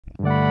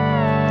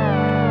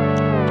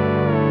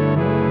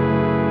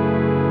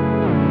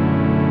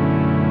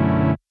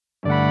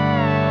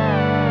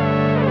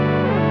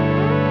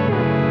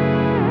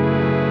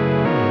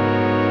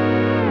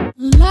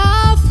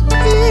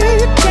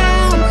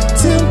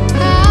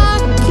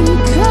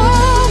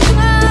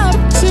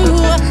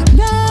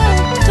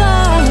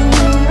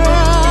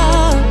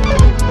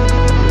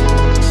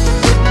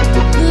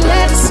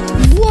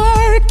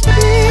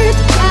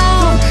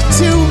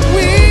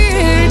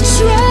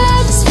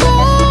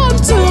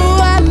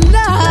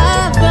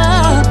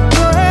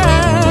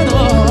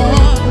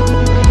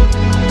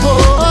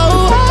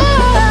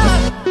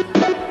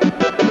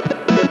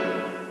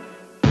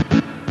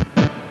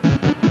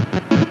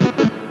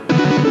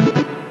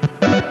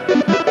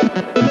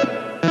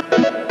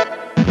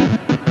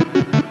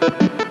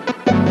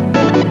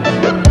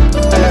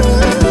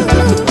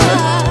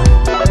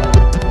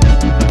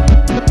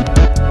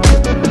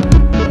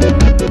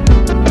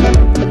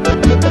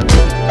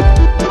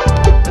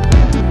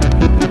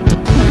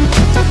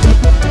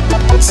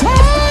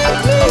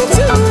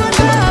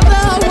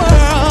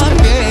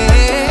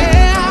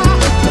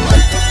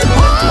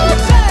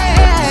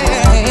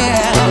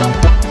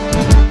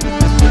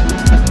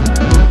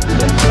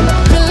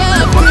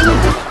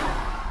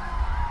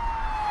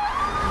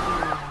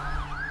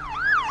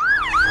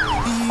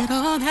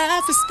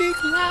have to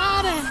speak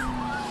louder,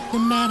 no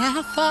matter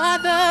how far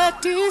the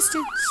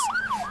distance.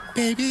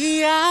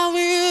 Baby, I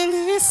will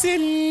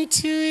listen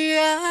to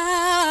you.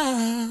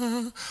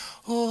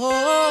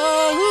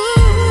 Oh.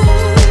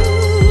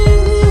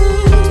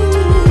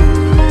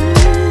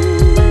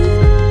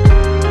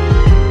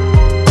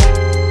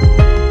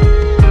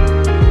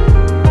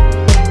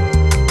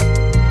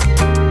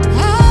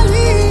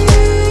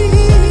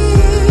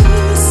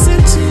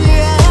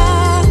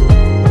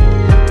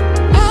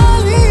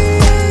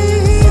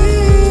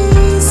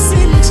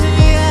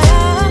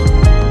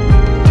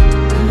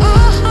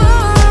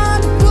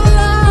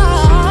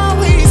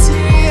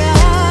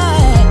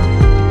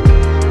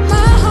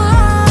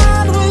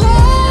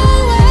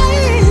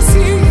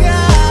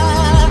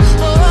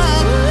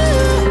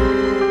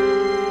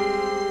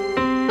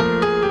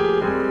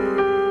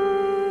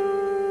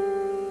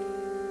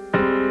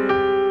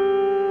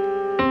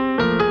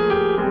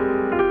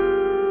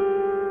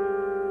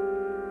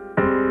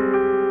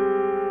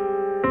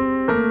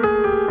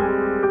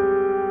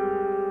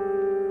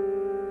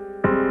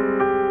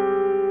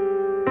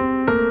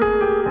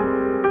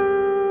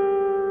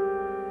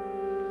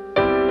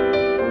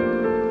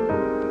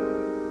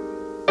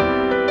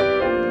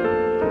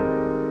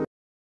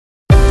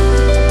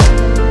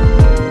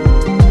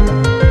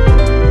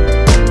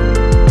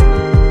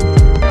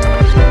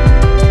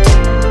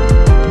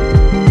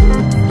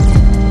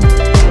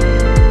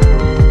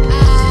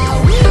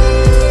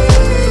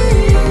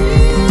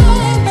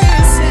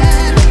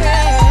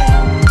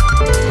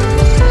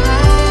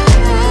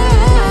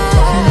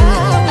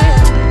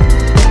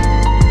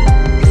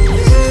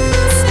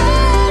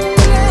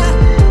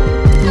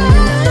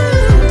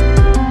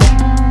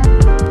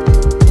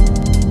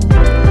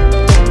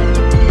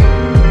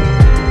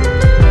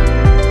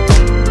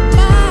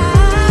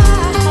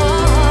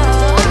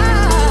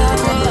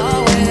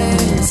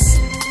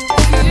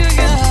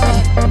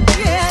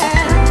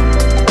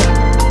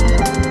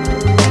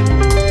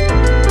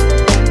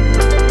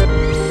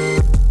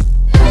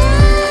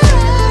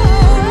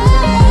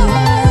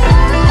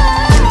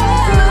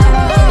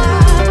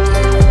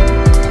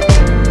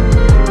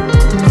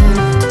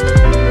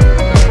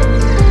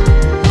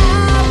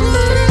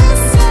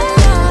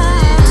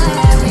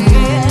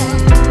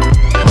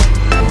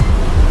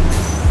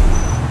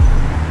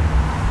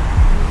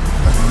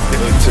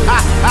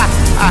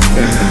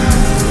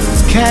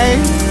 Okay?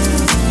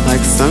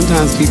 Like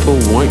sometimes people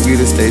want you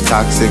to stay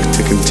toxic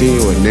to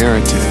continue a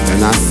narrative,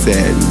 and I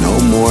said no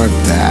more of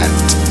that.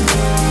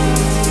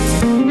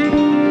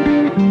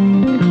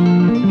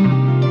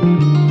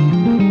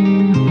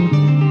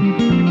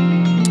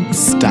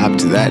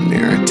 Stopped that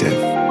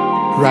narrative.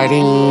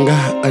 Writing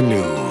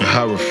anew.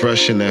 How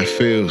refreshing that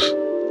feels.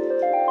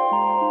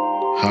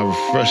 How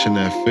refreshing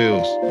that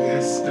feels.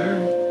 Yes, sir.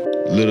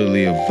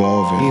 Literally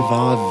evolving.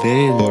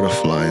 Evolving.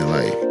 Butterflying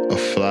like a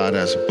fly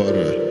that's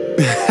butter.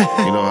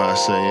 You know how I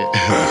say it? A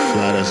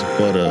fly that's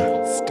butter.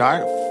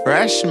 Start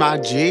fresh, my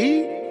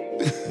G.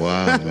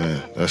 Wow,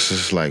 man. That's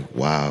just like,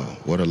 wow.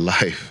 What a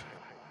life.